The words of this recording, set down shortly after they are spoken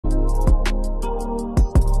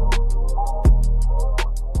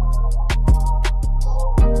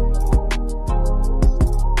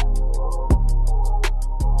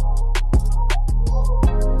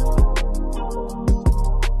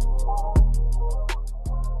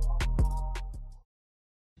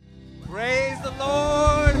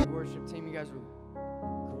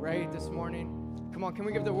morning. Come on, can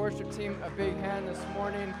we give the worship team a big hand this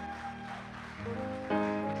morning?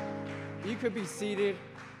 You could be seated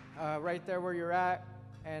right there where you're at.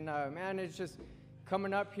 And man, it's just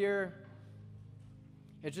coming up here.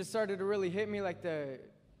 It just started to really hit me like the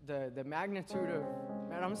magnitude of,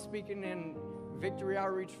 man, I'm speaking in Victory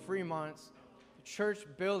Outreach Fremont's church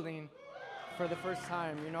building for the first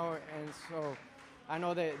time, you know. And so I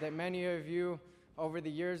know that many of you over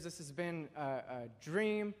the years, this has been a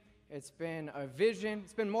dream. It's been a vision.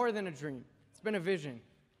 It's been more than a dream. It's been a vision,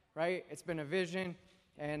 right? It's been a vision,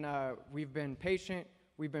 and we've been patient.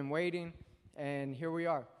 We've been waiting, and here we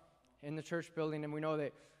are in the church building, and we know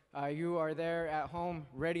that you are there at home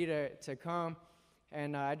ready to come.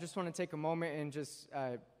 And I just want to take a moment and just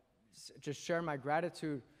share my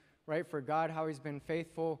gratitude, right, for God, how he's been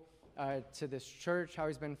faithful to this church, how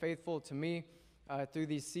he's been faithful to me through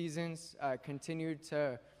these seasons, continued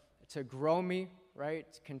to grow me,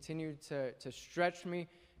 right, continued to stretch me,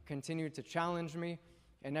 continued to challenge me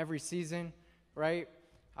in every season, right.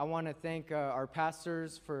 I want to thank our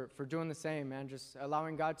pastors for doing the same, man, just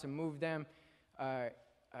allowing God to move them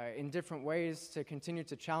in different ways to continue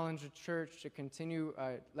to challenge the church, to continue,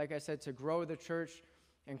 like I said, to grow the church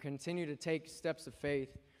and continue to take steps of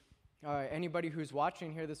faith. Anybody who's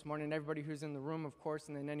watching here this morning, everybody who's in the room, of course,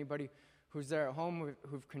 and then anybody who's there at home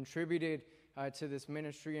who've contributed to this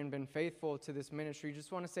ministry and been faithful to this ministry,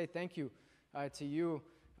 just want to say thank you to you,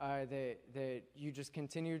 that you just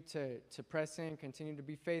continue to press in, continue to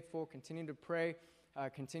be faithful, continue to pray,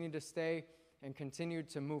 continue to stay, and continue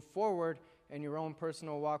to move forward in your own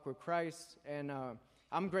personal walk with Christ. And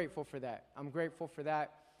I'm grateful for that. I'm grateful for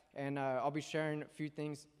that. And I'll be sharing a few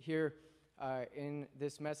things here in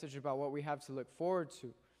this message about what we have to look forward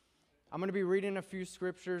to. I'm going to be reading a few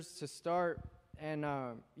scriptures to start, and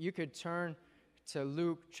you could turn to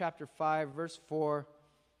Luke chapter 5, verse 4.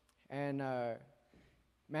 And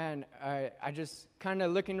man, I just kind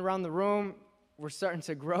of looking around the room, we're starting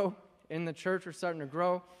to grow in the church. We're starting to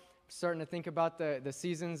grow. Starting to think about the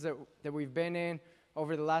seasons that we've been in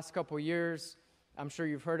over the last couple years. I'm sure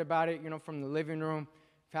you've heard about it, you know, from the living room,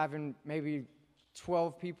 having maybe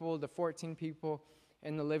 12 people to 14 people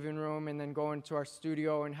in the living room, and then going to our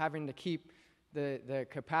studio and having to keep the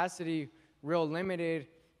capacity real limited.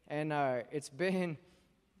 And it's been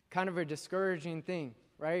kind of a discouraging thing,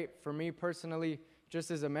 right? For me personally, just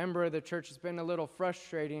as a member of the church, it's been a little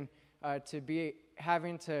frustrating to be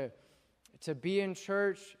having to be in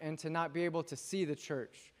church and to not be able to see the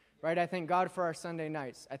church, right? I thank God for our Sunday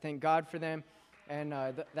nights. I thank God for them, and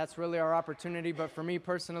that's really our opportunity. But for me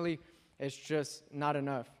personally, it's just not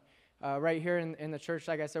enough. Right here in the church,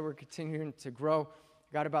 like I said, we're continuing to grow.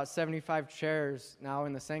 Got about 75 chairs now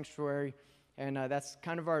in the sanctuary, and that's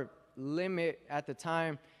kind of our limit at the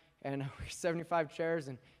time. And 75 chairs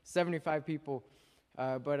and 75 people.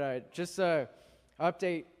 But just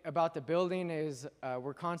update about the building is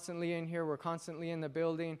we're constantly in here. We're constantly in the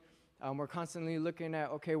building. We're constantly looking at,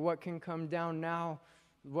 okay, what can come down now?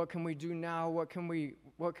 What can we do now? What can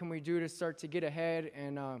we do to start to get ahead?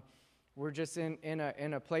 And we're just in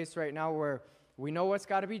a place right now where we know what's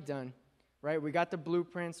got to be done, right? We got the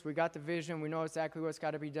blueprints. We got the vision. We know exactly what's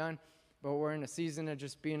got to be done. But we're in a season of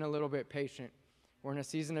just being a little bit patient. We're in a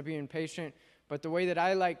season of being patient. But the way that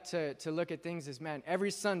I like to look at things is, man,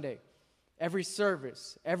 every Sunday, every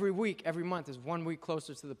service, every week, every month is 1 week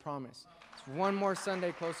closer to the promise. It's one more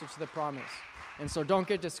Sunday closer to the promise. And so don't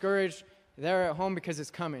get discouraged there at home, because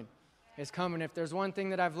it's coming. It's coming. If there's one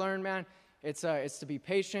thing that I've learned, man, it's to be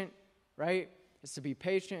patient, right? It's to be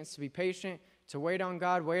patient. It's to be patient, to wait on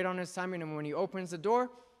God, wait on his timing. And when he opens the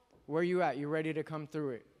door, where you at? You're ready to come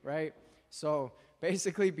through it, right? So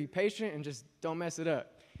basically be patient and just don't mess it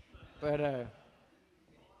up. But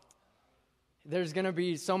there's going to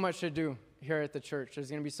be so much to do here at the church. There's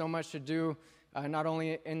going to be so much to do, not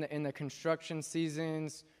only in the construction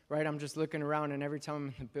seasons, right? I'm just looking around, and every time I'm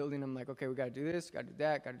in the building, I'm like, okay, we got to do this, got to do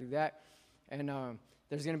that, got to do that. And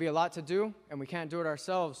there's going to be a lot to do, and we can't do it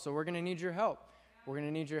ourselves, so we're going to need your help. We're going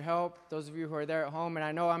to need your help, those of you who are there at home. And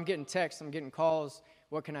I know I'm getting texts, I'm getting calls.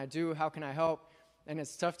 What can I do? How can I help? And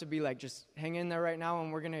it's tough to be like, just hang in there right now,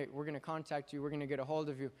 and we're gonna contact you. We're gonna get a hold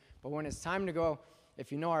of you. But when it's time to go,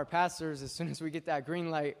 if you know our pastors, as soon as we get that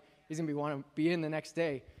green light, he's gonna want to be in the next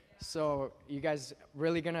day. So you guys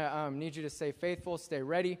really gonna need you to stay faithful, stay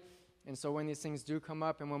ready. And so when these things do come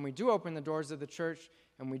up, and when we do open the doors of the church,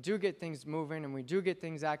 and we do get things moving, and we do get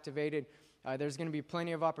things activated, there's gonna be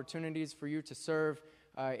plenty of opportunities for you to serve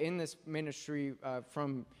in this ministry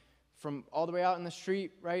from all the way out in the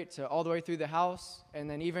street, right, to all the way through the house, and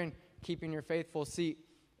then even keeping your faithful seat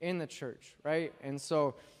in the church, right? And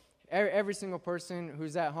so every single person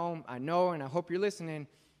who's at home, I know, and I hope you're listening,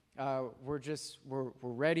 we're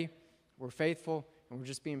ready, we're faithful, and we're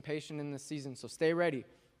just being patient in this season, so stay ready.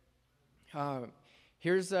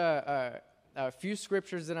 Here's a few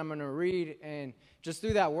scriptures that I'm going to read, and just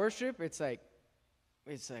through that worship, it's like,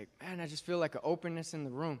 man, I just feel like an openness in the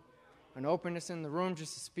room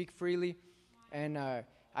just to speak freely. And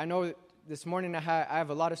I know this morning I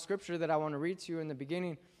have a lot of scripture that I want to read to you in the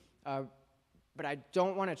beginning, but I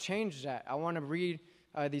don't want to change that. I want to read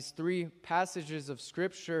these 3 passages of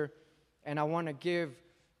scripture, and I want to give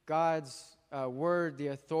God's word the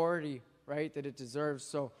authority, right, that it deserves.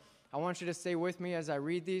 So I want you to stay with me as I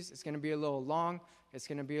read these. It's going to be a little long. It's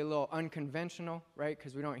going to be a little unconventional, right,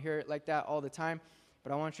 because we don't hear it like that all the time.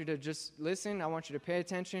 But I want you to just listen. I want you to pay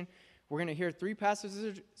attention. We're going to hear 3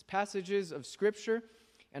 passages of scripture,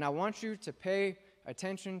 and I want you to pay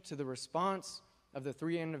attention to the response of the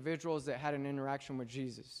 3 individuals that had an interaction with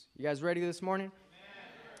Jesus. You guys ready this morning?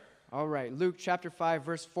 Amen. All right, Luke chapter 5,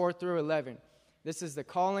 verse 4 through 11. This is the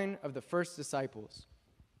calling of the first disciples.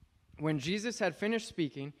 When Jesus had finished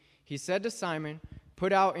speaking, he said to Simon,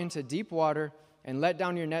 "Put out into deep water and let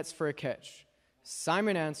down your nets for a catch."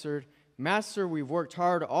 Simon answered, "Master, we've worked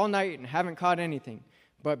hard all night and haven't caught anything.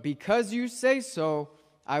 But because you say so,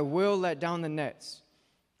 I will let down the nets."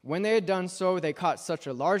 When they had done so, they caught such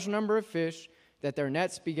a large number of fish that their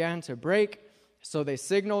nets began to break. So they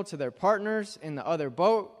signaled to their partners in the other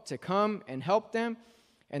boat to come and help them.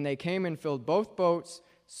 And they came and filled both boats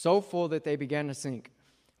so full that they began to sink.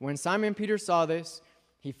 When Simon Peter saw this,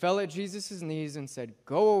 he fell at Jesus' knees and said,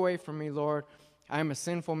 "Go away from me, Lord, I am a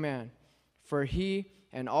sinful man." For he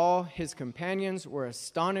and all his companions were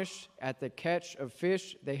astonished at the catch of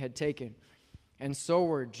fish they had taken. And so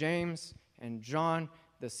were James and John,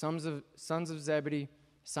 the sons of Zebedee,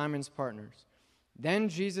 Simon's partners. Then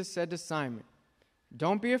Jesus said to Simon,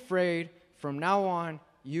 "Don't be afraid. From now on,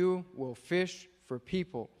 you will fish for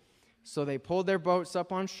people." So they pulled their boats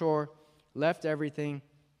up on shore, left everything,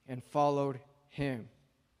 and followed him.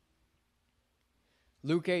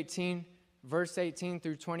 Luke 18, verse 18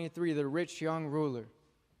 through 23, the rich young ruler.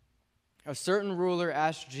 A certain ruler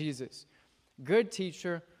asked Jesus, "Good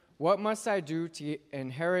teacher, what must I do to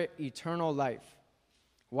inherit eternal life?"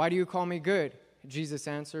 "Why do you call me good?" Jesus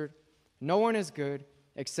answered. "No one is good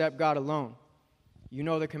except God alone. You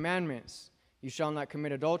know the commandments. You shall not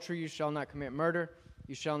commit adultery. You shall not commit murder.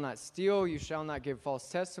 You shall not steal. You shall not give false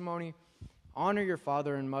testimony. Honor your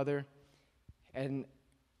father and mother." And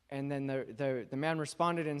then the man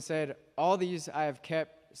responded and said, "All these I have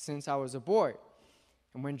kept since I was a boy."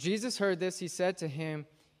 And when Jesus heard this, he said to him,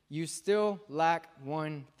 "You still lack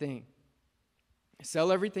one thing.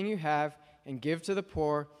 Sell everything you have and give to the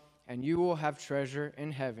poor, and you will have treasure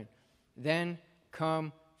in heaven. Then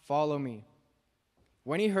come, follow me."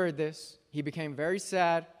 When he heard this, he became very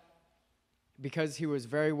sad because he was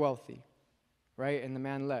very wealthy, right? And the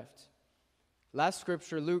man left. Last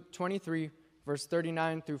scripture, Luke 23, verse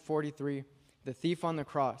 39 through 43, the thief on the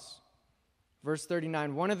cross. Verse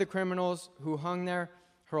 39, one of the criminals who hung there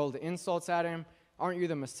hurled insults at him. "Aren't you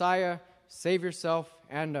the Messiah? Save yourself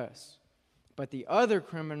and us." But the other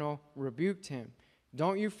criminal rebuked him.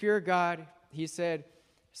 "Don't you fear God," he said,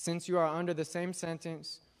 "since you are under the same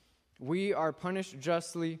sentence. We are punished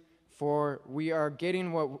justly, for we are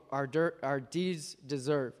getting what our deeds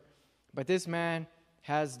deserve. But this man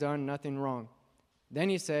has done nothing wrong." Then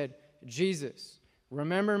he said, "Jesus,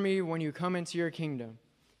 remember me when you come into your kingdom."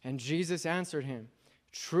 And Jesus answered him,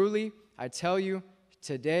 "Truly, I tell you,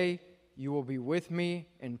 today you will be with me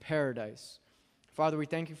in paradise." Father, we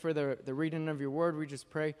thank you for the reading of your word. We just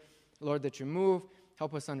pray, Lord, that you move,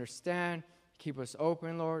 help us understand, keep us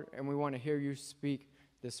open, Lord, and we want to hear you speak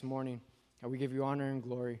this morning. And we give you honor and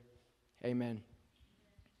glory. Amen.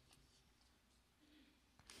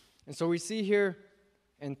 And so we see here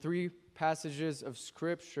in 3 passages of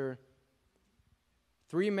Scripture,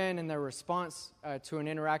 3 men in their response to an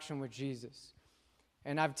interaction with Jesus.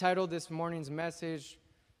 And I've titled this morning's message,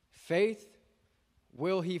 "Faith,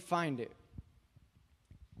 Will He Find It?"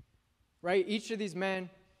 Right? Each of these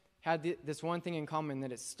men had this one thing in common,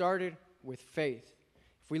 that it started with faith.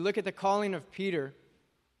 If we look at the calling of Peter,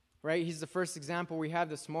 right, he's the first example we have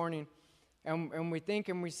this morning, and we think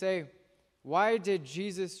and we say, why did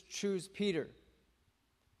Jesus choose Peter?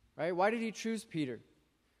 Right? Why did he choose Peter?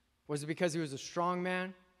 Was it because he was a strong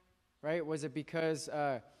man? Right? Was it because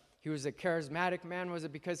he was a charismatic man? Was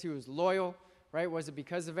it because he was loyal? Right? Was it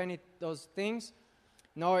because of any of those things?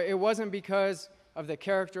 No, it wasn't because of the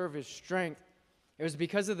character of his strength. It was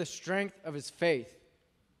because of the strength of his faith.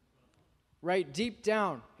 Right? Deep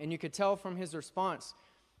down, and you could tell from his response,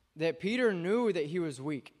 that Peter knew that he was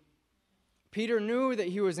weak. Peter knew that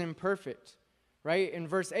he was imperfect, right? In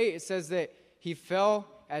verse 8, it says that he fell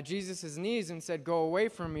at Jesus' knees and said, "Go away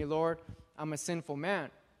from me, Lord, I'm a sinful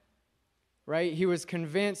man." Right? He was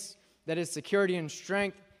convinced that his security and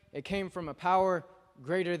strength, it came from a power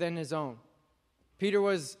greater than his own. Peter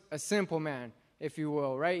was a simple man, if you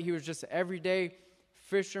will, right? He was just an everyday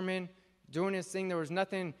fisherman doing his thing. There was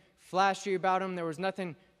nothing flashy about him. There was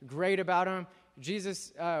nothing great about him.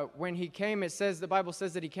 Jesus, when he came, the Bible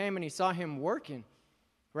says that he came and he saw him working,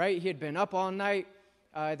 right? He had been up all night.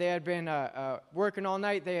 They had been working all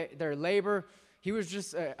night, their labor. He was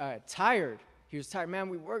just tired. He was tired. Man,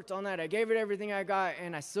 we worked all night. I gave it everything I got,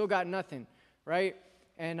 and I still got nothing, right?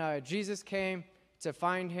 And Jesus came to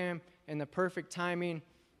find him in the perfect timing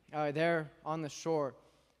there on the shore.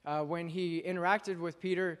 When he interacted with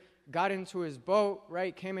Peter, got into his boat,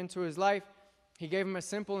 right, came into his life, he gave him a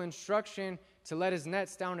simple instruction to let his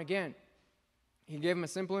nets down again. He gave him a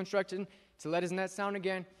simple instruction to let his nets down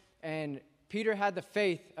again, and Peter had the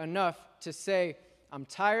faith enough to say, "I'm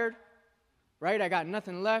tired, right? I got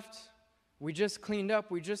nothing left. We just cleaned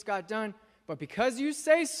up. We just got done. But because you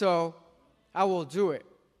say so, I will do it."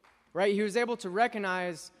 Right? He was able to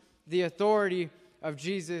recognize the authority of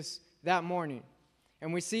Jesus that morning.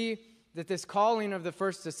 And we see that this calling of the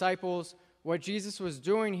first disciples, what Jesus was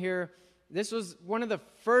doing here, this was one of the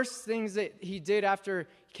first things that he did after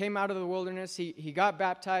he came out of the wilderness. He got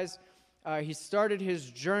baptized. He started his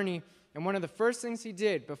journey. And one of the first things he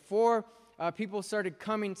did before people started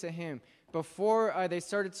coming to him, before they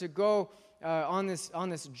started to go on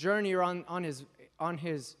this journey or on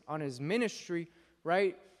his ministry,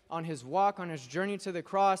 right? On his walk, on his journey to the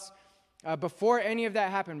cross, before any of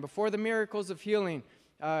that happened, before the miracles of healing,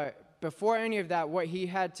 before any of that, what he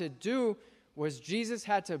had to do was Jesus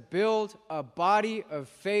had to build a body of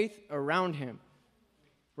faith around him,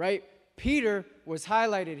 right? Peter was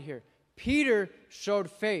highlighted here. Peter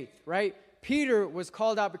showed faith, right? Peter was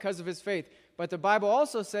called out because of his faith. But the Bible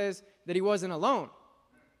also says that he wasn't alone.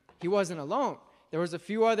 He wasn't alone. There was a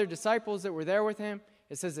few other disciples that were there with him.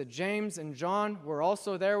 It says that James and John were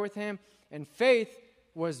also there with him. And faith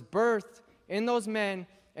was birthed in those men,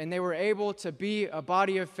 and they were able to be a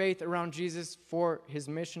body of faith around Jesus for his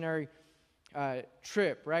missionary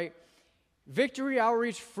trip, right? Victory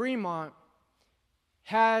Outreach Fremont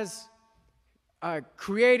has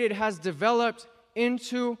developed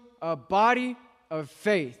into a body of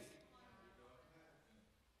faith.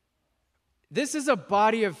 This is a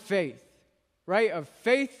body of faith, right? Of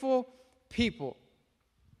faithful people,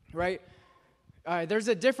 right? There's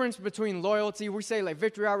a difference between loyalty. We say like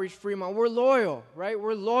Victory Outreach Fremont, we're loyal, right?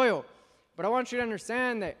 We're loyal. But I want you to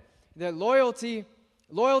understand that loyalty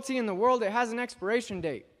in the world, it has an expiration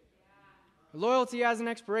date. Loyalty has an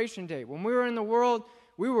expiration date. When we were in the world,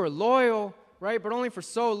 we were loyal, right? But only for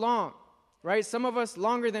so long, right? Some of us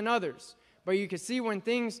longer than others. But you can see when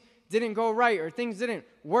things didn't go right or things didn't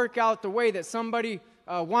work out the way that somebody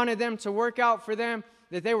wanted them to work out for them,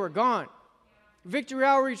 that they were gone. Victory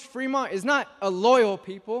Outreach Fremont is not a loyal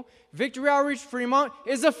people. Victory Outreach Fremont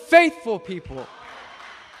is a faithful people.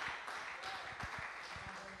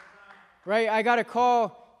 Right? I got a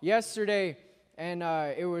call yesterday, and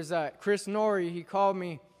it was Chris Norrie. He called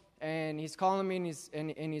me, and he's calling me,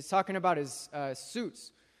 and he's talking about his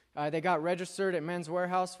suits. They got registered at Men's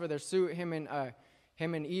Warehouse for their suit. Him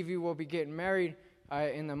and Evie will be getting married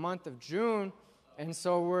in the month of June, and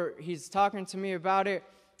so he's talking to me about it,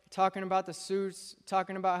 talking about the suits,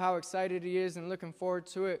 talking about how excited he is and looking forward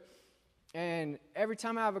to it. And every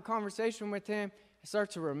time I have a conversation with him, I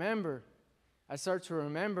start to remember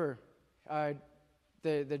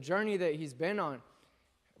the journey that he's been on.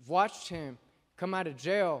 I've watched him come out of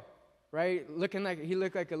jail, right? He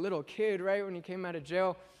looked like a little kid, right? When he came out of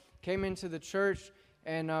jail, came into the church,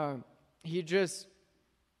 and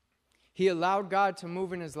he allowed God to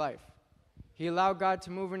move in his life. He allowed God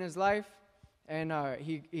to move in his life, and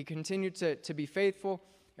he continued to be faithful,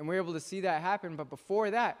 and we're able to see that happen. But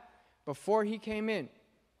before he came in,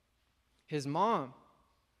 his mom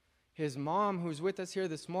who's with us here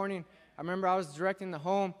this morning, I remember I was directing the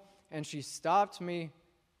home, and she stopped me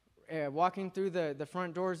walking through the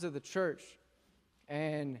front doors of the church.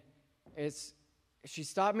 And she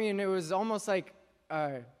stopped me, and it was almost like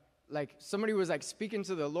somebody was like speaking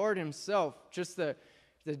to the Lord himself, just the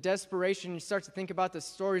desperation. You start to think about the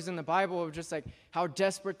stories in the Bible of just like how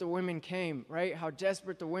desperate the women came, right? How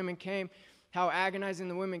desperate the women came, how agonizing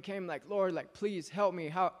the women came, like, Lord, like, please help me.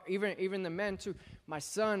 How even the men too. My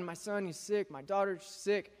son, he's sick. My daughter's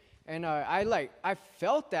sick. And I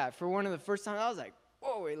felt that for one of the first times. I was like,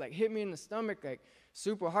 whoa, it like hit me in the stomach, like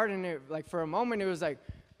super hard. And it, like for a moment, it was like,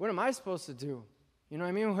 what am I supposed to do? You know what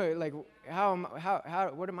I mean? Like,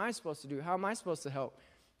 what am I supposed to do? How am I supposed to help?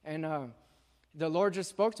 And the Lord just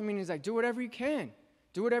spoke to me, and he's like, do whatever you can.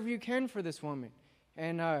 Do whatever you can for this woman.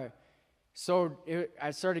 And I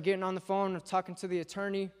started getting on the phone, talking to the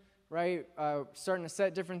attorney, right? Starting to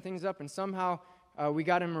set different things up, and somehow we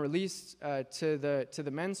got him released to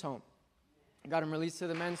the men's home. Got him released to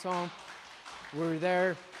the men's home. We were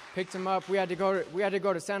there, picked him up. We had to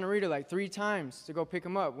go to Santa Rita like 3 times to go pick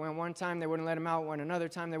him up. Went one time, they wouldn't let him out. Went another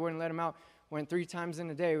time, they wouldn't let him out. Went 3 times in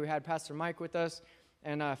a day. We had Pastor Mike with us,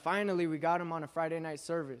 and finally we got him on a Friday night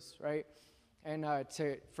service, right? And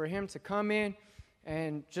for him to come in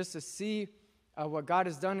and just to see what God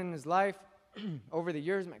has done in his life over the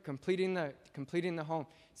years, completing the home,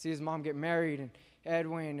 see his mom get married, and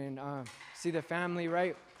Edwin, and see the family,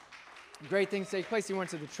 right? Great things take place. He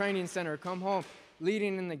went to the training center, come home,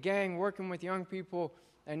 leading in the gang, working with young people,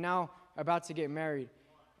 and now about to get married.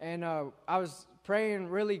 And I was praying,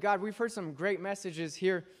 really, God, we've heard some great messages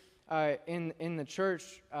here in the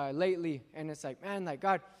church lately, and it's like, man, like,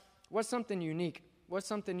 God, what's something unique? What's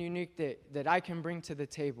something unique that I can bring to the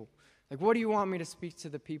table? Like, what do you want me to speak to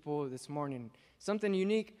the people this morning? Something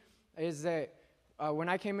unique is that when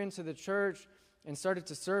I came into the church and started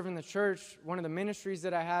to serve in the church, one of the ministries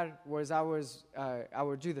that I had was I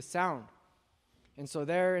would do the sound. And so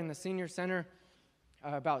there in the senior center,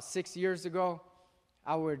 about 6 years ago,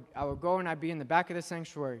 I would go and I'd be in the back of the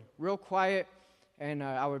sanctuary, real quiet, and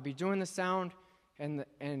I would be doing the sound,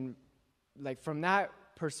 and like from that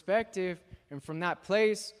perspective and from that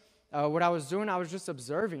place, what I was doing, I was just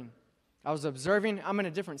observing. I was observing. I'm in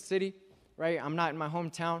a different city, right? I'm not in my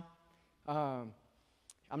hometown. I'm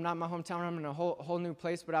in a whole new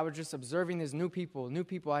place, but I was just observing these new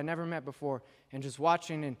people I never met before, and just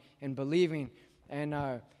watching and believing. And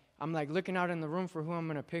I'm like looking out in the room for who I'm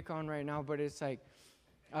going to pick on right now, but it's like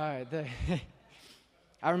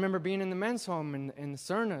I remember being in the men's home in the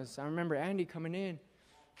Cernas. I remember Andy coming in,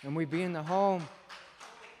 and we'd be in the home,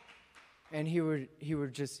 and he would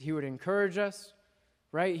encourage us,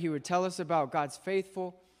 right? He would tell us about God's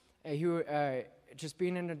faithful, and he would just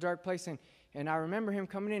being in a dark place. And I remember him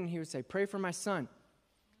coming in, and he would say, pray for my son.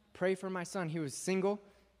 Pray for my son. He was single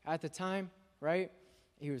at the time, right?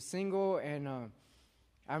 He was single, and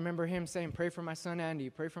I remember him saying, pray for my son, Andy.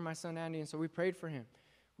 Pray for my son, Andy. And so we prayed for him.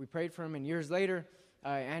 And years later,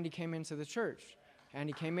 Andy came into the church.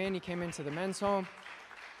 He came into the men's home.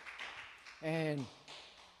 And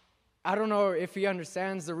I don't know if he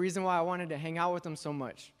understands the reason why I wanted to hang out with him so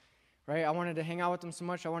much, right? I wanted to hang out with him so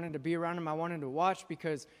much. I wanted to be around him. I wanted to watch,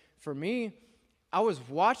 because for me, I was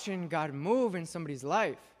watching God move in somebody's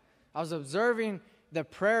life. I was observing the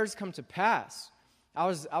prayers come to pass. I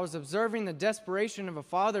was observing the desperation of a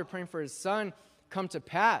father praying for his son come to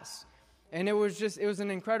pass. And it was an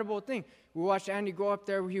incredible thing. We watched Andy go up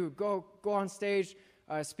there. He would go on stage,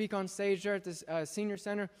 speak on stage there at this senior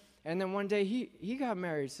center. And then one day he got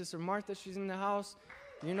married. Sister Martha, she's in the house,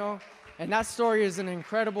 you know. And that story is an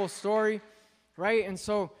incredible story, right? And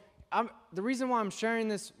so the reason why I'm sharing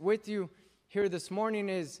this with you here this morning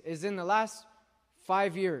is in the last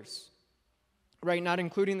 5 years, right? Not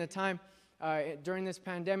including the time during this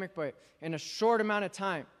pandemic, but in a short amount of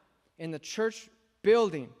time in the church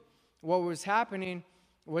building, what was happening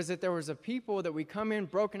was that there was a people that we come in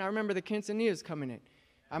broken. I remember the quinceañeras coming in.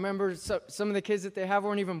 I remember some of the kids that they have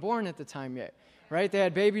weren't even born at the time yet, right? They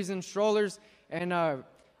had babies in strollers, and I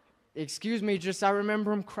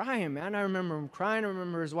remember him crying, man. I remember him crying. I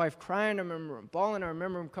remember his wife crying. I remember him bawling. I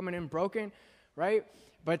remember him coming in broken, right?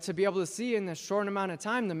 But to be able to see in this short amount of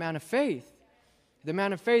time, the man of faith, the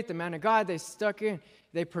man of God, they stuck in.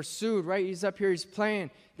 They pursued, right? He's up here. He's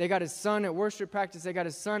playing. They got his son at worship practice. They got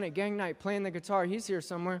his son at gang night playing the guitar. He's here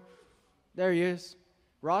somewhere. There he is.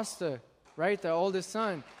 Rasta, right? The oldest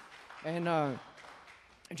son. And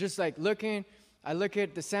just like looking, I look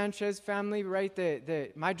at the Sanchez family, right?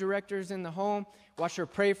 My director's in the home. Watch her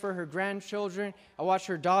pray for her grandchildren. I watch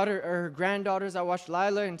her granddaughters. I watched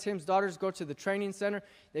Lila and Tim's daughters go to the training center.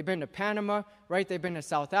 They've been to Panama, right? They've been to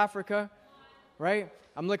South Africa, right?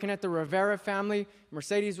 I'm looking at the Rivera family.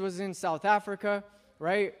 Mercedes was in South Africa,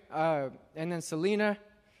 right? And then Selena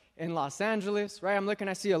in Los Angeles, right?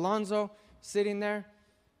 I see Alonzo sitting there,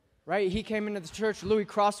 right? He came into the church. Louis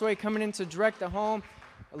Crossway coming in to direct the home.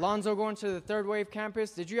 Alonzo going to the Third Wave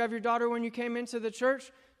campus. Did you have your daughter when you came into the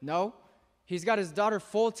church? No. He's got his daughter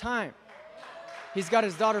full time.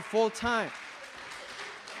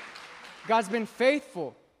 God's been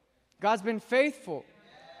faithful.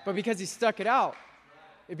 But because he stuck it out,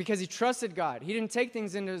 because he trusted God. He didn't take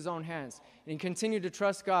things into his own hands. And he continued to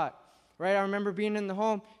trust God, right? I remember being in the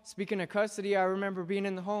home. Speaking of custody, I remember being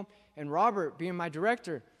in the home and Robert being my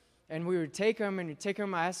director. And we would take him,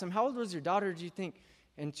 I asked him, how old was your daughter, do you think?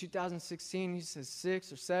 In 2016, he says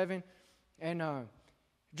 6 or 7. And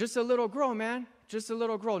just a little girl, man. Just a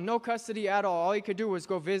little girl. No custody at all. All he could do was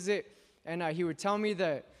go visit. And he would tell me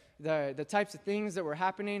the types of things that were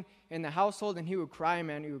happening in the household. And he would cry,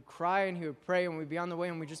 man. He would cry and he would pray. And we'd be on the way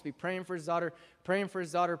and we'd just be praying for his daughter, praying for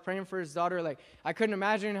his daughter, praying for his daughter. Like, I couldn't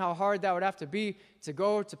imagine how hard that would have to be to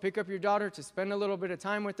go to pick up your daughter, to spend a little bit of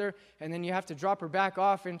time with her. And then you have to drop her back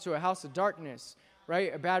off into a house of darkness,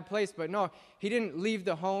 right? A bad place. But no, he didn't leave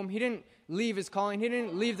the home. He didn't leave his calling. He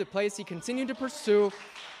didn't leave the place. He continued to pursue.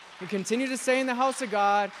 He continued to stay in the house of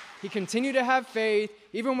God. He continued to have faith,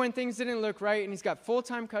 even when things didn't look right. And he's got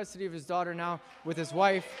full-time custody of his daughter now with his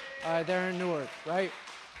wife there in Newark, right?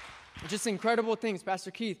 Just incredible things.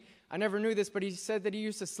 Pastor Keith, I never knew this, but he said that he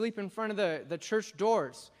used to sleep in front of the church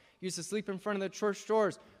doors. He used to sleep in front of the church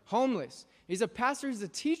doors, homeless. He's a pastor. He's a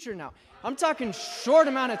teacher now. I'm talking short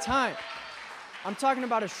amount of time. I'm talking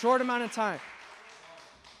about a short amount of time.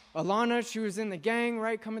 Alana, she was in the gang,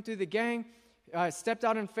 right, coming through the gang. Stepped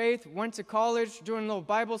out in faith, went to college, doing little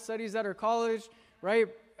Bible studies at her college, right?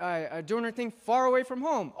 Doing her thing far away from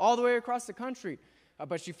home, all the way across the country.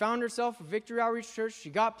 But she found herself a Victory Outreach Church. She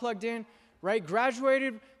got plugged in, right?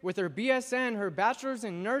 Graduated with her BSN, her bachelor's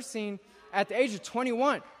in nursing at the age of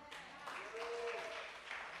 21.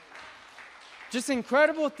 Just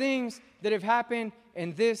incredible things that have happened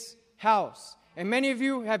in this house. And many of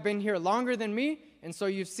you have been here longer than me. And so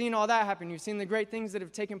you've seen all that happen. You've seen the great things that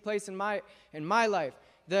have taken place in my life,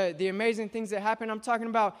 the amazing things that happen. I'm talking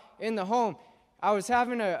about in the home. I was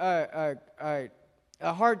having a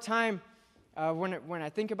hard time when I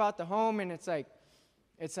think about the home, and it's like,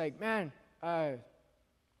 man,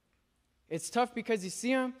 it's tough because you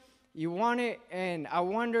see them, you want it, and I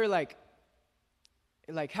wonder like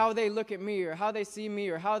how they look at me or how they see me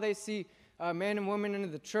or how they see men and women into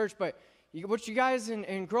the church, but what you guys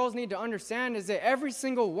and girls need to understand is that every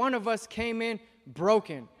single one of us came in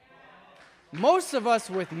broken. Most of us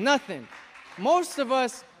with nothing. Most of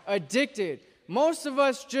us addicted. Most of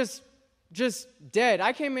us just dead.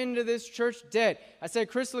 I came into this church dead. I said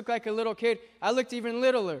Chris looked like a little kid. I looked even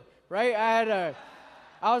littler, right? I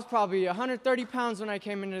was probably 130 pounds when I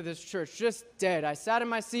came into this church, just dead. I sat in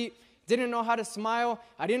my seat, didn't know how to smile.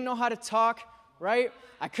 I didn't know how to talk, right?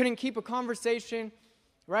 I couldn't keep a conversation.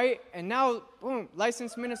 Right? And now, boom,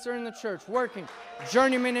 licensed minister in the church, working,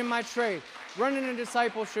 journeyman in my trade, running a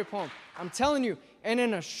discipleship home. I'm telling you, and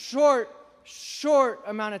in a short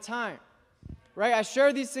amount of time, right? I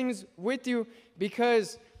share these things with you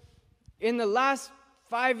because in the last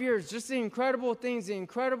 5 years, just the incredible things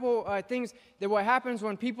that what happens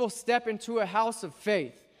when people step into a house of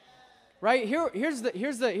faith. Right? Here's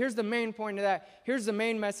the main point of that. Here's the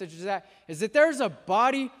main message of that, is that there's a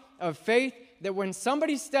body of faith that when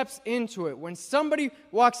somebody steps into it, when somebody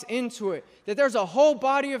walks into it, that there's a whole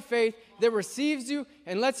body of faith that receives you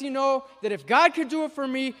and lets you know that if God could do it for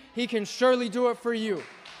me, He can surely do it for you.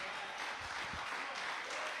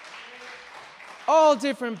 All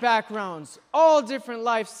different backgrounds, all different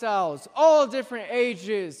lifestyles, all different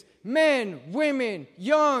ages, men, women,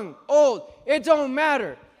 young, old, it don't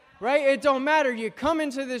matter, right? It don't matter. You come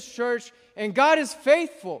into this church and God is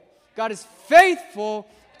faithful. God is faithful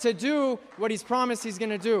to do what He's promised He's going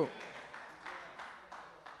to do,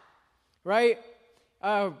 right?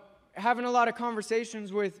 Having a lot of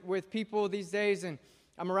conversations with people these days, and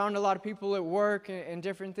I'm around a lot of people at work and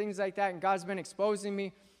different things like that, and God's been exposing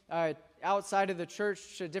me outside of the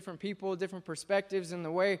church to different people, different perspectives in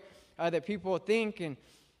the way that people think, and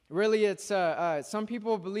really it's some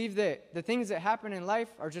people believe that the things that happen in life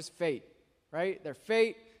are just fate, right? They're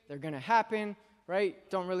fate, they're going to happen, right?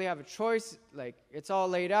 Don't really have a choice. Like, it's all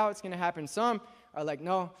laid out. It's going to happen. Some are like,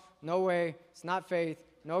 no way. It's not faith.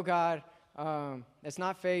 No God. It's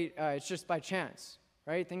not fate. It's just by chance,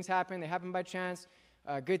 right? Things happen. They happen by chance.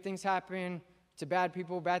 Good things happen to bad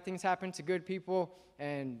people. Bad things happen to good people.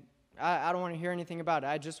 And I don't want to hear anything about it.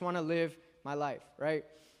 I just want to live my life, right?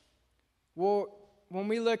 Well, when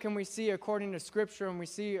we look and we see according to Scripture and we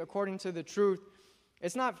see according to the truth,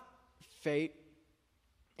 it's not fate.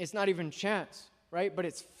 It's not even chance. Right? But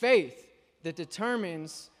it's faith that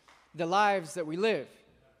determines the lives that we live.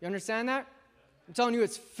 You understand that? I'm telling you,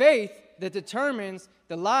 it's faith that determines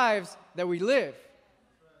the lives that we live.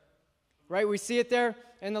 Right? We see it there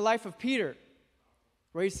in the life of Peter.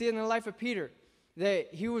 Right? You see it in the life of Peter,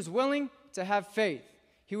 that he was willing to have faith.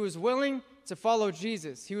 He was willing to follow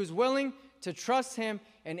Jesus. He was willing to trust Him.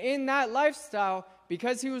 And in that lifestyle,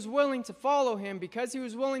 because he was willing to follow him, because he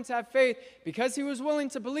was willing to have faith, because he was willing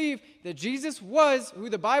to believe that Jesus was who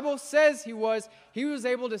the Bible says he was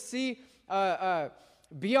able to see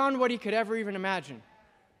beyond what he could ever even imagine.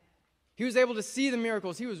 He was able to see the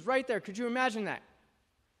miracles. He was right there. Could you imagine that?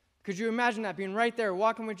 Could you imagine that, being right there,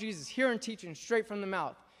 walking with Jesus, hearing teaching straight from the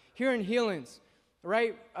mouth, hearing healings,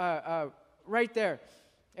 right there.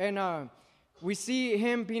 And we see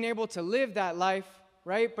him being able to live that life,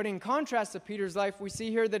 right? But in contrast to Peter's life, we see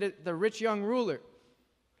here that the rich young ruler,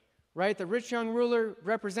 right? The rich young ruler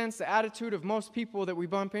represents the attitude of most people that we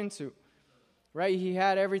bump into, right? He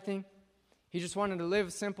had everything. He just wanted to live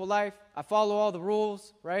a simple life. I follow all the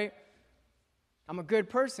rules, right? I'm a good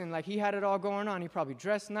person. Like, he had it all going on. He probably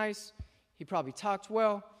dressed nice. He probably talked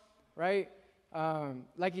well, right?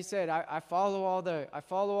 Like he said, I follow all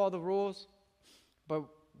the rules. But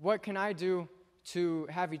what can I do to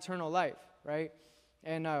have eternal life, right?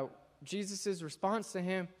 And Jesus' response to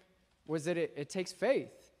him was that it takes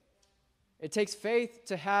faith. It takes faith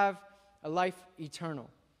to have a life eternal.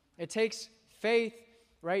 It takes faith,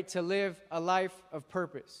 right, to live a life of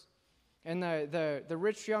purpose. And the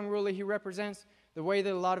rich young ruler, he represents the way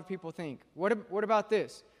that a lot of people think. What about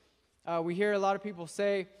this? We hear a lot of people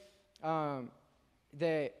say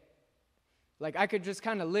that, like, I could just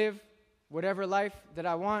kind of live whatever life that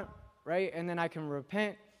I want, right? And then I can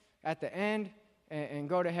repent at the end and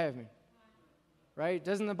go to heaven, right?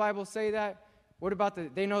 Doesn't the Bible say that? What about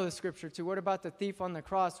they know the scripture too. What about the thief on the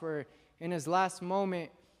cross, where in his last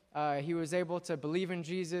moment, he was able to believe in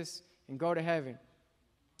Jesus and go to heaven?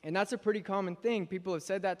 And that's a pretty common thing. People have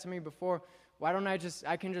said that to me before. Why don't I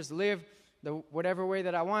can just live whatever way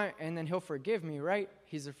that I want, and then he'll forgive me, right?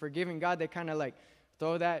 He's a forgiving God. They kind of like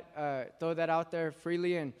throw that out there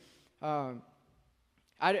freely. And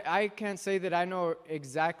I can't say that I know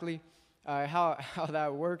exactly how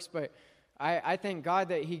that works, but I thank God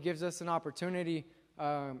that he gives us an opportunity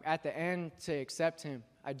at the end to accept him.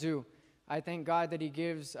 I do. I thank God that he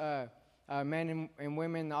gives men and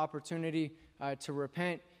women the opportunity to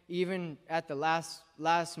repent, even at the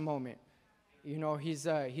last moment. You know, he's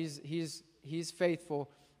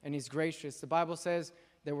faithful and he's gracious. The Bible says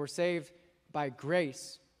that we're saved by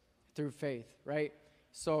grace through faith, right?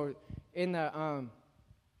 So in that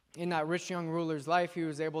rich young ruler's life, he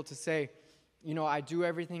was able to say, you know, I do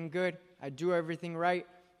everything good, I do everything right.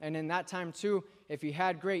 And in that time too, if he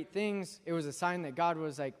had great things, it was a sign that God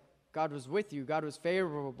was with you, God was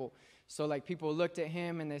favorable. So like people looked at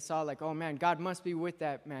him and they saw like, oh man, God must be with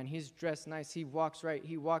that man. He's dressed nice, he walks right,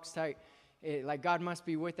 he walks tight. Like God must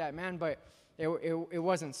be with that man, but it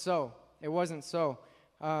wasn't so. It wasn't so.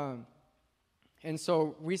 And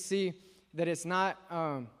so we see that it's not.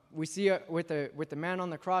 We see with the man on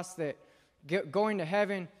the cross that going to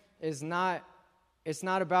heaven is not. It's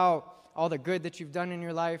not about all the good that you've done in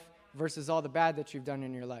your life versus all the bad that you've done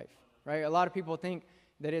in your life, right? A lot of people think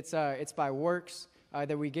that it's by works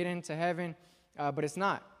that we get into heaven, but it's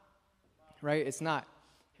not, right? It's not.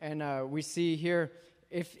 And we see here.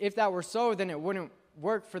 If that were so, then it wouldn't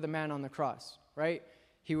work for the man on the cross, right?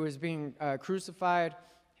 He was being crucified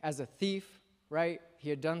as a thief, right? He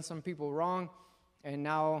had done some people wrong, and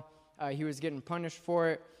now he was getting punished for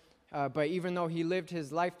it. But even though he lived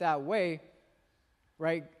his life that way,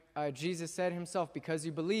 right, Jesus said himself, because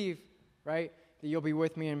you believe, right, that you'll be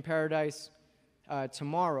with me in paradise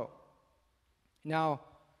tomorrow. Now,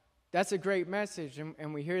 that's a great message,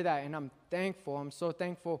 and we hear that, and I'm thankful. I'm so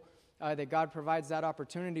thankful that God provides that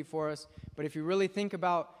opportunity for us. But if you really think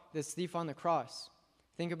about this thief on the cross,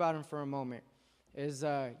 think about him for a moment.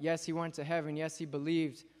 Yes, he went to heaven. Yes, he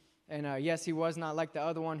believed. And yes, he was not like the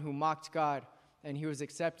other one who mocked God, and he was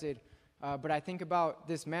accepted. But I think about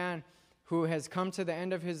this man who has come to the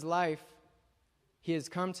end of his life. He has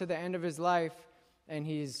come to the end of his life, and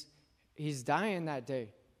he's dying that day.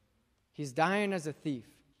 He's dying as a thief,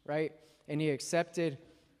 right? And he accepted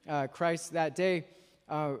Christ that day.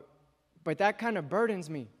 But that kind of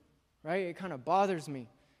burdens me, right? It kind of bothers me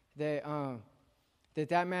that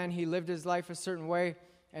that man, he lived his life a certain way,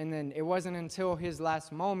 and then it wasn't until his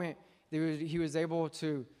last moment that he was able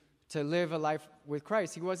to live a life with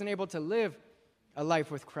Christ. He wasn't able to live a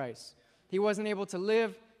life with Christ. He wasn't able to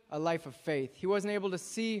live a life of faith. He wasn't able to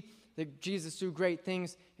see that Jesus do great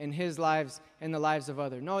things in his lives and the lives of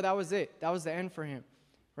others. No, that was it. That was the end for him,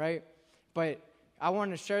 right? But I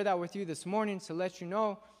want to share that with you this morning to let you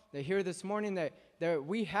know that here this morning that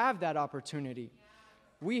we have that opportunity.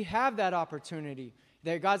 We have that opportunity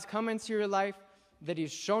that God's come into your life, that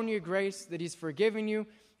he's shown you grace, that he's forgiven you,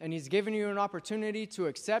 and he's given you an opportunity to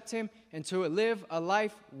accept him and to live a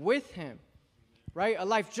life with him, right? A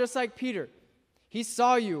life just like Peter. He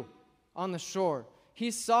saw you on the shore.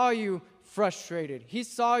 He saw you frustrated. He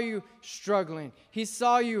saw you struggling. He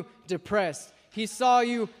saw you depressed. He saw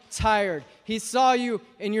you tired. He saw you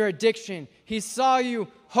in your addiction. He saw you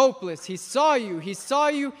hopeless. He saw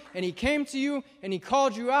you, and He came to you, and He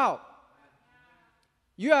called you out.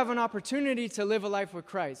 You have an opportunity to live a life with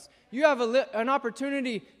Christ. You have an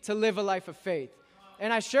opportunity to live a life of faith.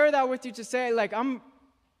 And I share that with you to say, like,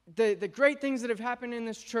 the great things that have happened in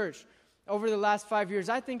this church over the last 5 years,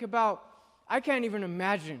 I think about, I can't even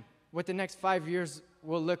imagine what the next 5 years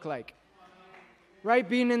will look like. Right?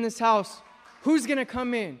 Being in this house, who's going to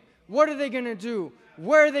come in? What are they going to do?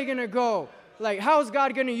 Where are they going to go? Like, how's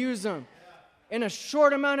God going to use them? In a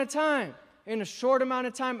short amount of time.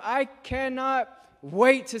 I cannot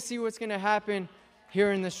wait to see what's going to happen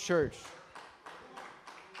here in this church.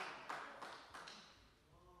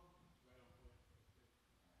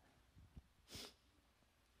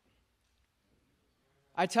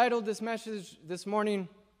 I titled this message this morning,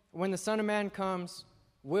 "When the Son of Man comes,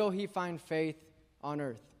 will He find faith on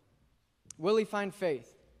earth?" Will He find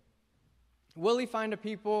faith? Will He find a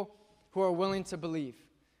people who are willing to believe?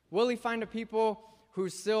 Will He find a people who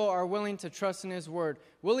still are willing to trust in His word?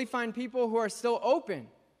 Will He find people who are still open?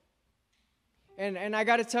 And I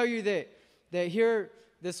got to tell you that here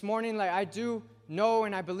this morning, like, I do know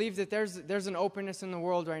and I believe that there's an openness in the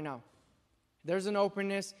world right now. There's an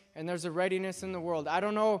openness and there's a readiness in the world. I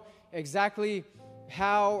don't know exactly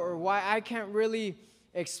how or why. I can't really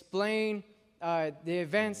explain the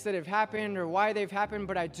events that have happened or why they've happened,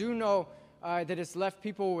 but I do know that it's left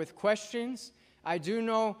people with questions. I do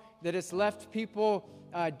know that it's left people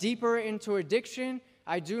deeper into addiction.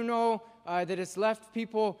 I do know that it's left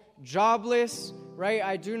people jobless, right?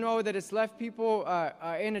 I do know that it's left people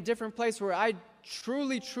in a different place where I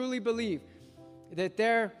truly, truly believe that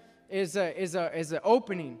there is an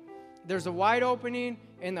opening. There's a wide opening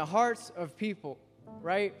in the hearts of people,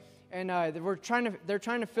 right? And they're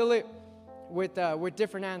trying to fill it with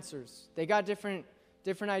different answers. They got different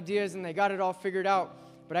ideas and they got it all figured out.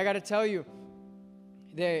 But I got to tell you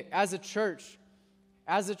that as a church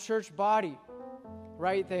body,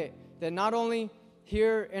 right? That not only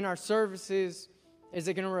here in our services is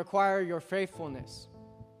it going to require your faithfulness.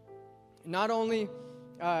 Not only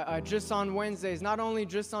just on Wednesdays, not only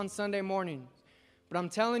just on Sunday mornings, but I'm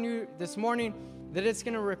telling you this morning that it's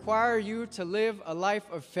going to require you to live a life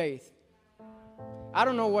of faith. I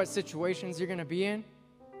don't know what situations you're going to be in.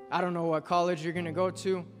 I don't know what college you're going to go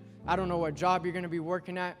to. I don't know what job you're going to be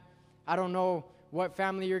working at. I don't know what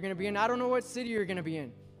family you're going to be in. I don't know what city you're going to be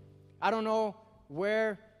in. I don't know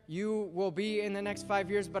where you will be in the next 5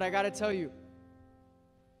 years, but I got to tell you,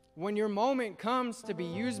 when your moment comes to be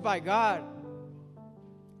used by God,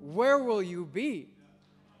 where will you be?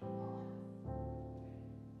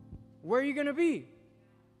 Where are you going to be?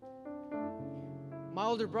 My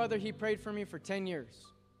older brother, he prayed for me for 10 years.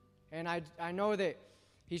 And I know that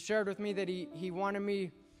he shared with me that he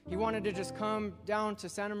wanted to just come down to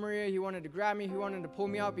Santa Maria. He wanted to grab me. He wanted to pull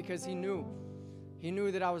me out because he knew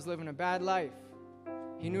that I was living a bad life.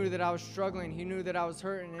 He knew that I was struggling. He knew that I was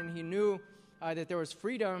hurting. And he knew that there was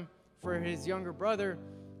freedom for his younger brother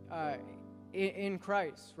in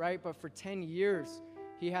Christ, right? But for 10 years,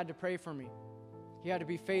 he had to pray for me. He had to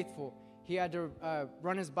be faithful. He had to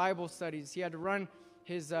run his Bible studies. He had to run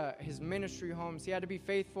his ministry homes. He had to be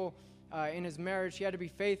faithful in his marriage. He had to be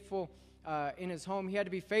faithful in his home. He had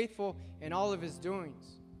to be faithful in all of his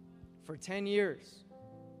doings for 10 years.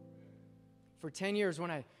 For 10 years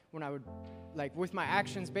when I would, like, with my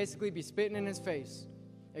actions, basically be spitting in his face,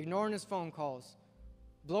 ignoring his phone calls,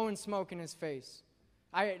 blowing smoke in his face.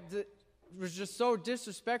 It was just so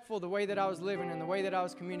disrespectful the way that I was living and the way that I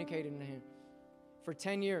was communicating to him for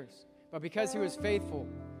 10 years. But because he was faithful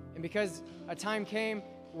and because a time came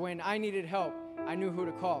when I needed help, I knew who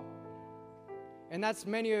to call. And that's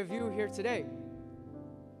many of you here today.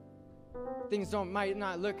 Things might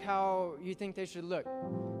not look how you think they should look.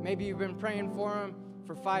 Maybe you've been praying for them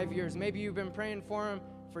for 5 years. Maybe you've been praying for them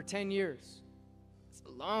for 10 years. It's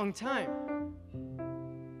a long time.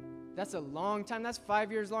 That's a long time. That's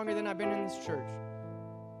 5 years longer than I've been in this church.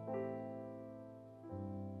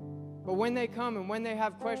 But when they come and when they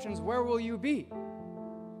have questions, where will you be?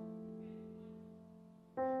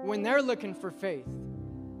 When they're looking for faith,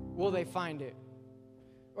 will they find it?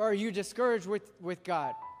 Or are you discouraged with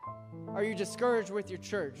God? Are you discouraged with your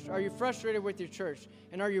church? Are you frustrated with your church?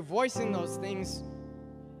 And are you voicing those things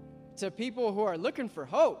to people who are looking for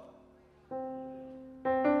hope?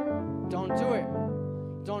 Don't do it.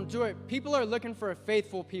 Don't do it. People are looking for a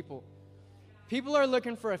faithful people. People are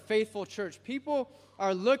looking for a faithful church. People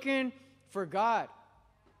are looking for God.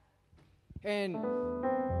 And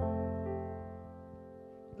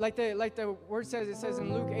like the word says, it says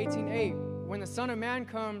in Luke 18:8, when the Son of Man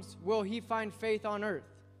comes, will he find faith on earth?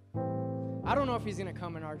 I don't know if he's going to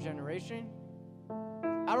come in our generation.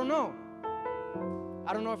 I don't know.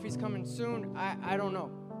 I don't know if he's coming soon. I don't know.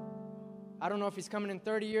 I don't know if he's coming in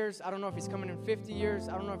 30 years. I don't know if he's coming in 50 years.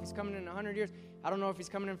 I don't know if he's coming in 100 years. I don't know if he's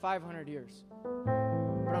coming in 500 years.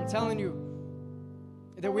 But I'm telling you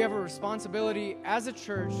that we have a responsibility as a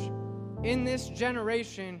church in this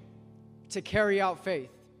generation to carry out faith.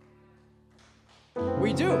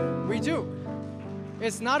 We do. We do.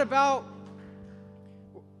 It's not about,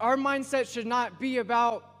 our mindset should not be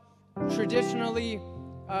about traditionally,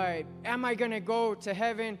 am I going to go to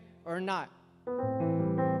heaven or not?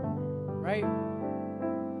 Right?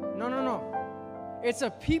 No. It's a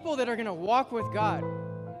people that are going to walk with God.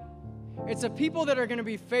 It's a people that are going to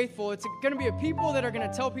be faithful. It's going to be a people that are going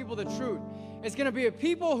to tell people the truth. It's going to be a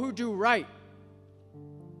people who do right.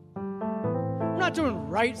 We're not doing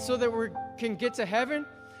right so that we can get to heaven.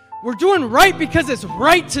 We're doing right because it's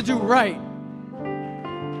right to do right.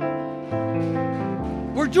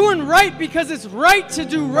 We're doing right because it's right to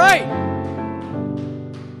do right.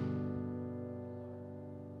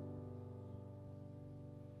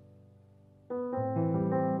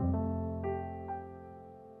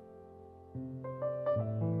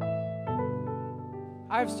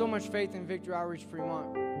 I have so much faith in Victory Outreach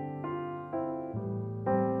Fremont.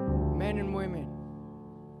 Men and women,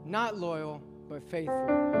 not loyal, but faithful.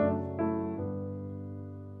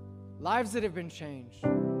 Lives that have been changed.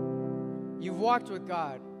 You've walked with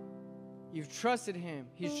God. You've trusted Him.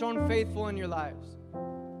 He's shown faithful in your lives.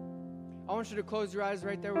 I want you to close your eyes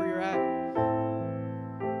right there where you're at.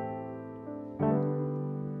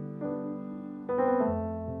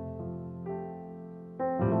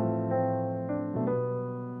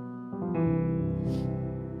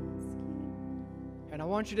 And I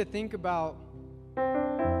want you to think about,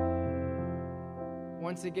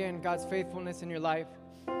 once again, God's faithfulness in your life.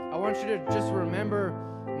 I want you to just remember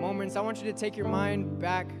moments. I want you to take your mind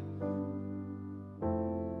back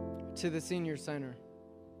to the senior center.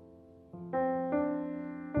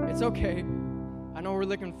 It's okay. I know we're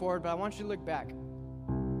looking forward, but I want you to look back.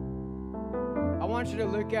 I want you to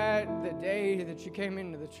look at the day that you came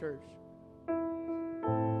into the church.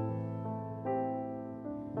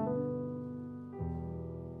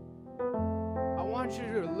 I want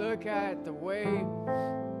you to look at the way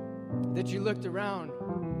that you looked around,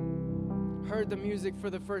 heard the music for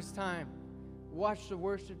the first time, watched the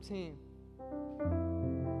worship team.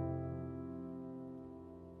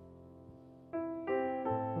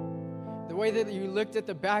 The way that you looked at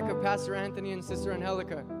the back of Pastor Anthony and Sister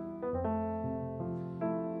Angelica.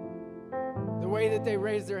 The way that they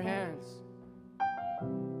raised their hands.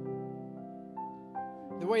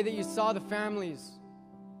 The way that you saw the families.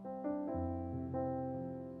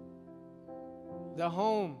 The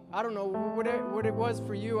home. I don't know what it was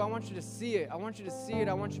for you. I want you to see it. I want you to see it.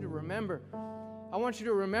 I want you to remember. I want you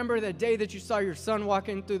to remember the day that you saw your son walk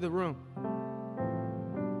in through the room.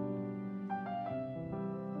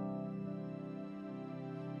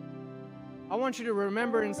 I want you to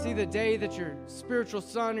remember and see the day that your spiritual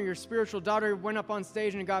son or your spiritual daughter went up on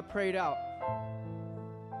stage and got prayed out.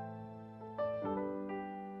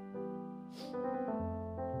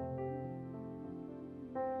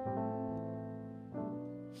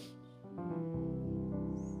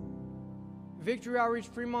 Victory Outreach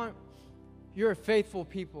Fremont, you're a faithful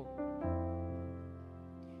people.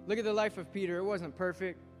 Look at the life of Peter. It wasn't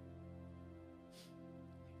perfect.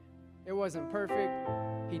 It wasn't perfect.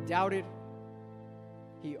 He doubted.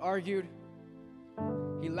 He argued.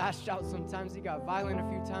 He lashed out sometimes. He got violent a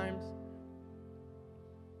few times.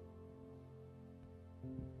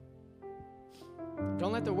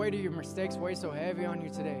 Don't let the weight of your mistakes weigh so heavy on you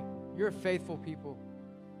today. You're a faithful people.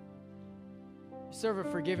 You serve a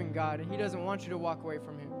forgiving God, and He doesn't want you to walk away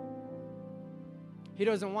from Him. He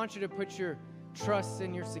doesn't want you to put your trust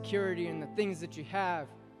and your security in the things that you have,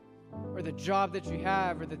 or the job that you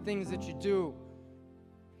have, or the things that you do.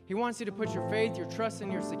 He wants you to put your faith, your trust,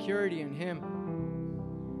 and your security in Him.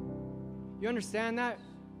 You understand that?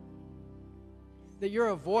 That you're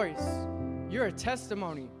a voice. You're a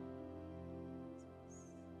testimony.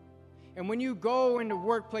 And when you go into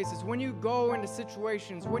workplaces, when you go into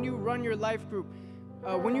situations, when you run your life group,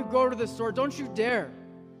 when you go to the store, don't you dare.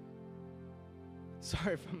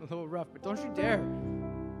 Sorry if I'm a little rough, but don't you dare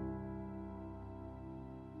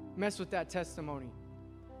mess with that testimony.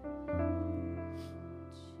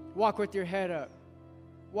 Walk with your head up.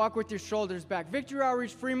 Walk with your shoulders back. Victory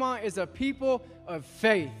Outreach Fremont is a people of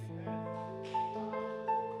faith.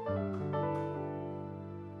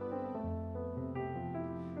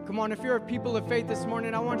 Come Come on, if you're a people of faith this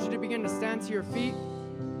morning, I want you to begin to stand to your feet.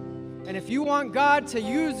 And if you want God to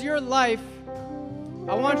use your life,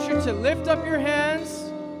 I want you to lift up your hands.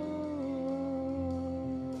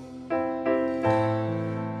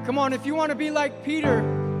 Come on, if you want to be like Peter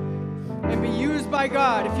and be used by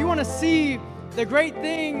God, if you want to see the great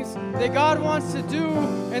things that God wants to do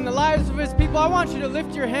in the lives of His people, I want you to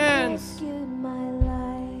lift your hands.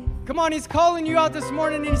 Come on, He's calling you out this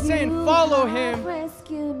morning and He's saying, follow Him.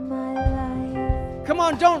 Come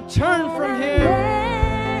on, don't turn from Him.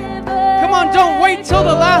 Come on, don't wait till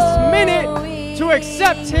the last minute to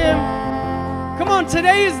accept Him. Come on,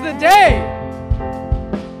 today is the day.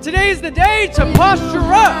 Today is the day to posture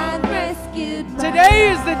up.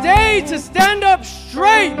 Today is the day to stand up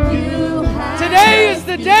straight. Today is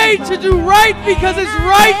the day to do right because it's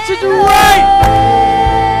right to do right.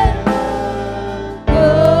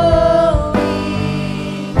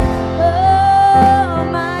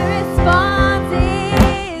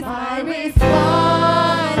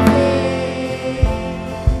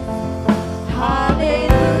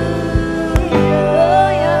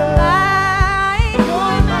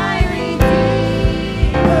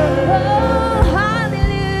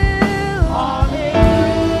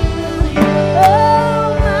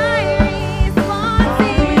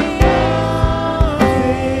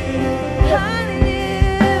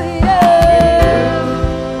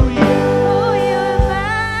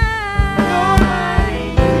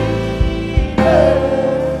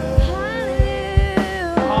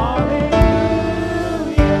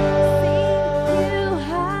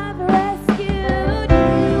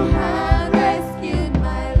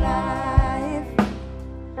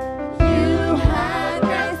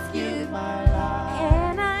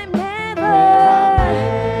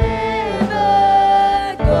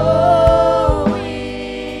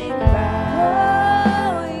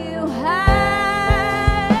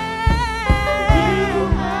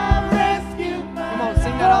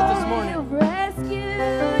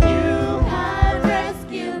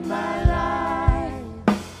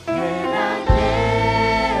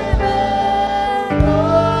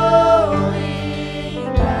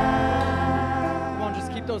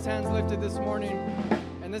 This morning,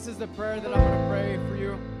 and this is the prayer that I'm going to pray for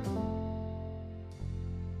you.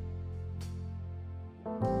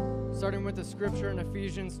 Starting with the scripture in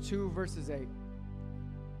Ephesians 2 verses 8.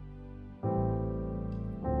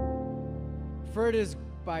 For it is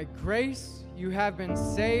by grace you have been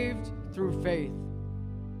saved through faith.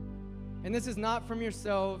 And this is not from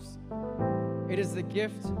yourselves, it is the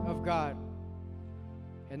gift of God,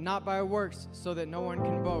 and not by works, so that no one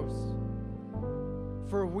can boast.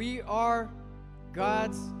 For we are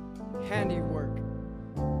God's handiwork.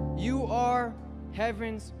 You are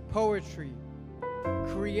heaven's poetry,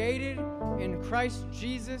 created in Christ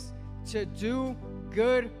Jesus to do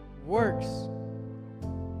good works,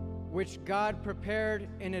 which God prepared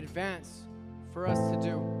in advance for us to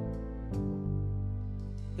do.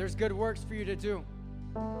 There's good works for you to do.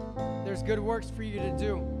 There's good works for you to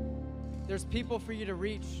do. There's people for you to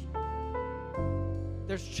reach.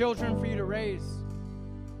 There's children for you to raise.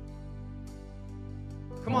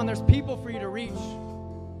 Come on, there's people for you to reach.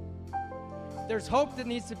 There's hope that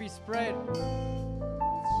needs to be spread.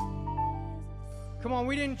 Come on,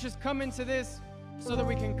 we didn't just come into this so that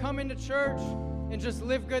we can come into church and just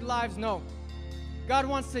live good lives. No. God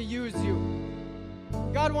wants to use you.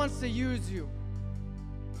 God wants to use you.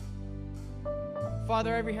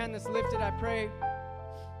 Father, every hand that's lifted, I pray,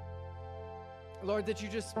 Lord, that you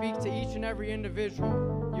just speak to each and every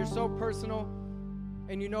individual. You're so personal.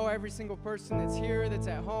 And you know every single person that's here, that's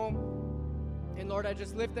at home. And Lord, I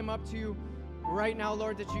just lift them up to you right now,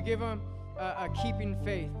 Lord, that you give them a keeping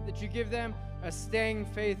faith, that you give them a staying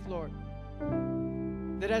faith, Lord.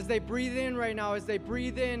 That as they breathe in right now, as they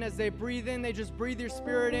breathe in, they just breathe your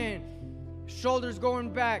spirit in. Shoulders going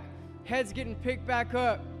back, heads getting picked back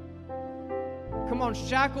up. Come on,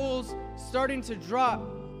 shackles starting to drop.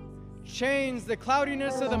 Chains, the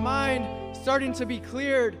cloudiness of the mind starting to be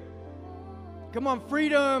cleared. Come on,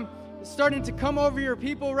 freedom is starting to come over your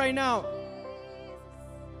people right now.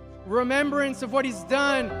 Remembrance of what He's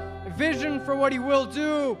done. Vision for what He will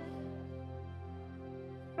do.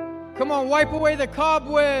 Come on, wipe away the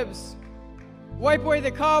cobwebs. Wipe away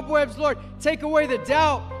the cobwebs, Lord. Take away the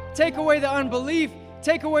doubt. Take away the unbelief.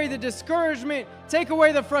 Take away the discouragement. Take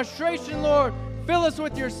away the frustration, Lord. Fill us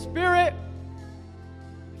with your Spirit.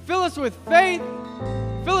 Fill us with faith.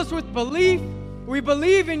 Fill us with belief. We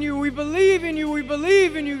believe in you. We believe in you. We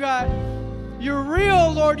believe in you, God. You're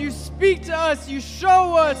real, Lord. You speak to us. You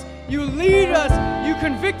show us. You lead us. You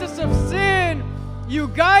convict us of sin. You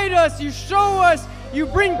guide us. You show us. You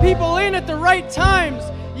bring people in at the right times.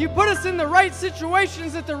 You put us in the right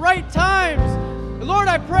situations at the right times. Lord,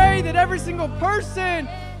 I pray that every single person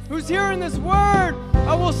who's hearing this word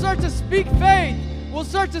will start to speak faith. We'll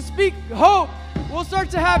start to speak hope. We'll start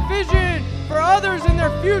to have vision for others in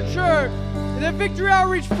their future. That Victory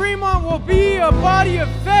Outreach Fremont will be a body of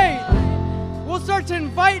faith. We'll start to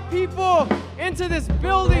invite people into this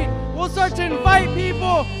building. We'll start to invite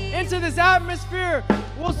people into this atmosphere.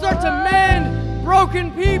 We'll start to mend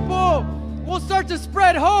broken people. We'll start to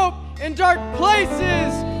spread hope in dark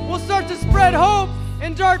places. We'll start to spread hope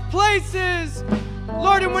in dark places.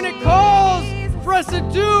 Lord, and when it calls for us to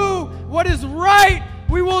do what is right,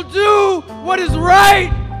 we will do what is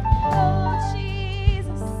right. Oh,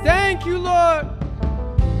 Jesus. Thank you, Lord.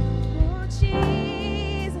 Oh,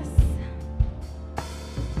 Jesus.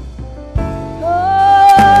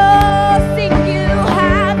 Oh, sing, you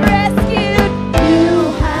have rescued.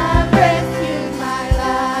 You have rescued my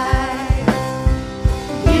life.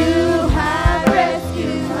 You have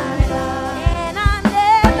rescued my life. And I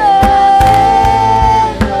never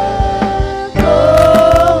go.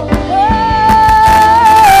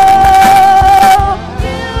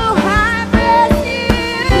 You have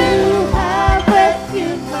rescued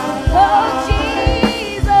my life. Oh,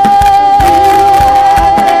 Jesus.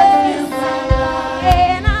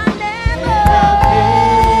 And I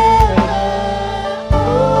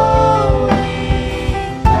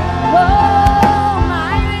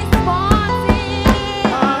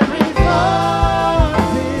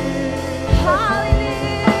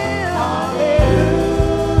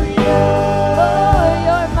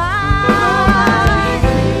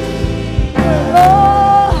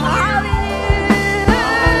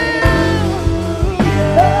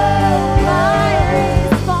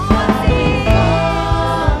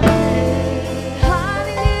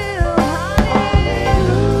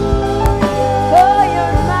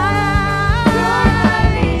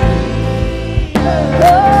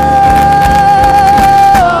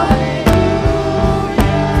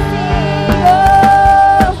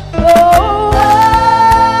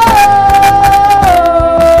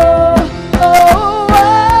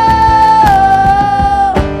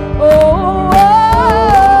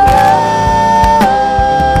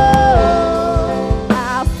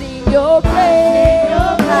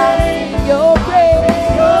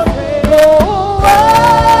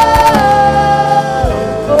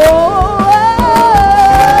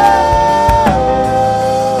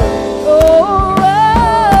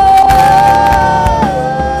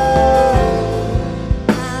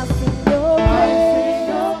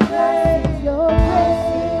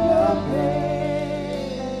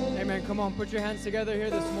Put your hands together here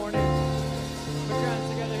this morning. Put your hands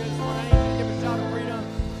together here this morning. I need you to give a shout of freedom.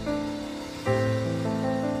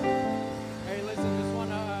 Hey, listen, just want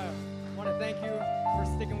to thank you for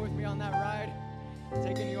sticking with me on that ride,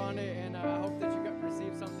 taking you on it, and I hope that you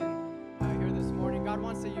receive something here this morning. God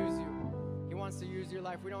wants to use you. He wants to use your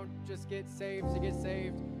life. We don't just get saved to get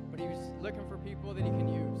saved, but He's looking for people that He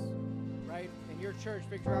can use, right? In your church,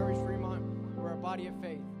 Victory Outreach Fremont, we're a body of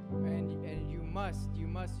faith, and you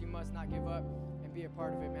must not give up and be a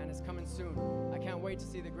part of it, man. It's coming soon. I can't wait to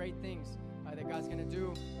see the great things that God's going to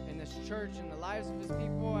do in this church and the lives of His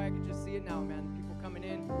people. I can just see it now, man. People coming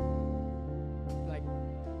in, like,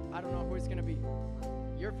 I don't know who it's going to be.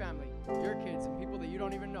 Your family, your kids, and people that you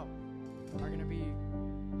don't even know are going to be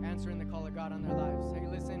answering the call of God on their lives. Hey,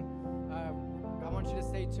 listen, I want you to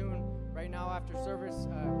stay tuned. Right now, after service,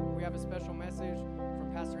 we have a special message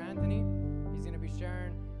from Pastor Anthony. He's going to be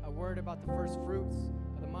sharing a word about the first fruits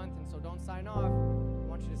of the month, and so don't sign off. I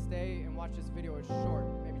want you to stay and watch this video. It's short,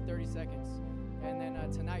 maybe 30 seconds. And then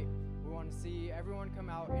tonight, we want to see everyone come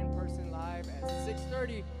out in person live at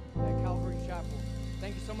 6:30 at Calvary Chapel.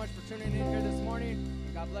 Thank you so much for tuning in here this morning,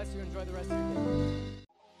 and God bless you. Enjoy the rest of your day.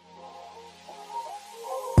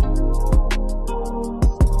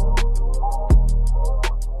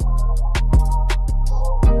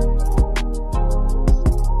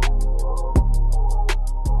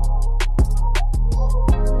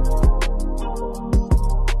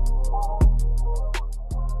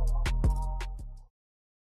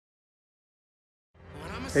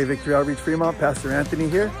 Hey, Victory Outreach Fremont, Pastor Anthony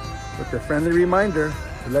here with a friendly reminder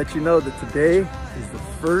to let you know that today is the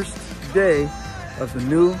first day of the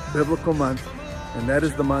new biblical month, and that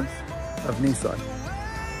is the month of Nisan.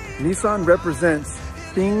 Nisan represents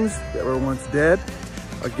things that were once dead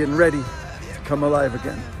are getting ready to come alive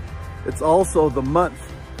again. It's also the month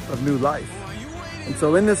of new life. And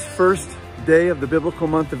so in this first day of the biblical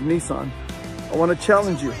month of Nisan, I want to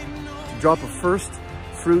challenge you to drop a first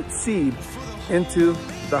fruit seed into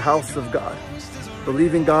the house of God.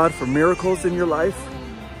 believing God for miracles in your life,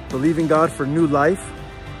 believing God for new life,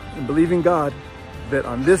 and believing God that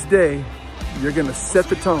on this day, you're gonna set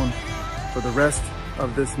the tone for the rest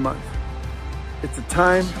of this month. It's a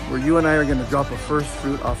time where you and I are gonna drop a first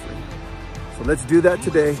fruit offering. So let's do that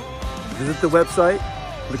today. Visit the website,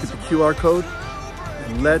 look at the QR code,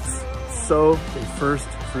 and let's sow a first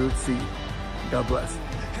fruit seed. God bless.